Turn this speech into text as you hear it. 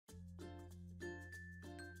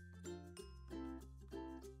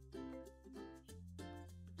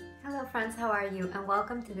Hello friends, how are you? And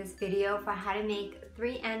welcome to this video for how to make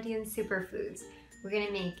 3 Andean superfoods. We're going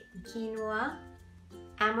to make quinoa,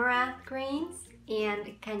 amaranth grains,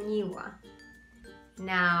 and kaniwa.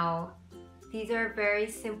 Now, these are very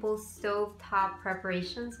simple stovetop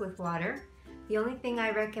preparations with water. The only thing I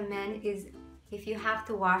recommend is if you have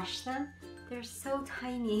to wash them, they're so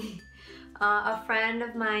tiny. A friend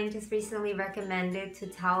of mine just recently recommended to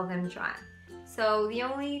towel them dry. So the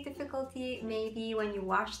only difficulty may be when you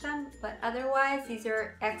wash them, but otherwise these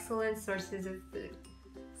are excellent sources of food.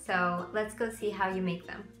 So let's go see how you make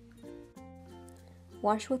them.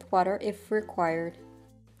 Wash with water if required.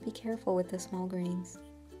 Be careful with the small grains.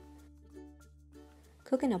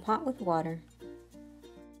 Cook in a pot with water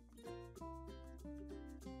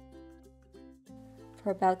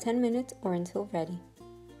for about 10 minutes or until ready.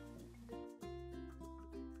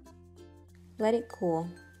 Let it cool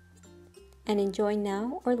and enjoy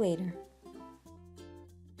now or later.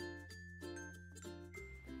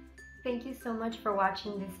 Thank you so much for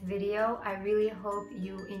watching this video. I really hope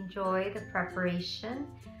you enjoy the preparation.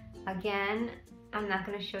 Again, I'm not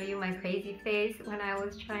going to show you my crazy face when I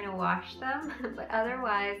was trying to wash them, but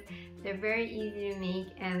otherwise they're very easy to make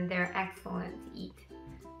and they're excellent to eat.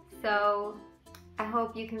 So I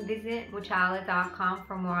hope you can visit muchala.com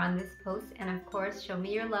for more on this post, and of course show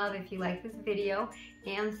me your love if you like this video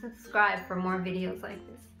and subscribe for more videos like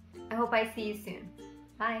this. I hope I see you soon.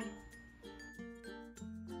 Bye!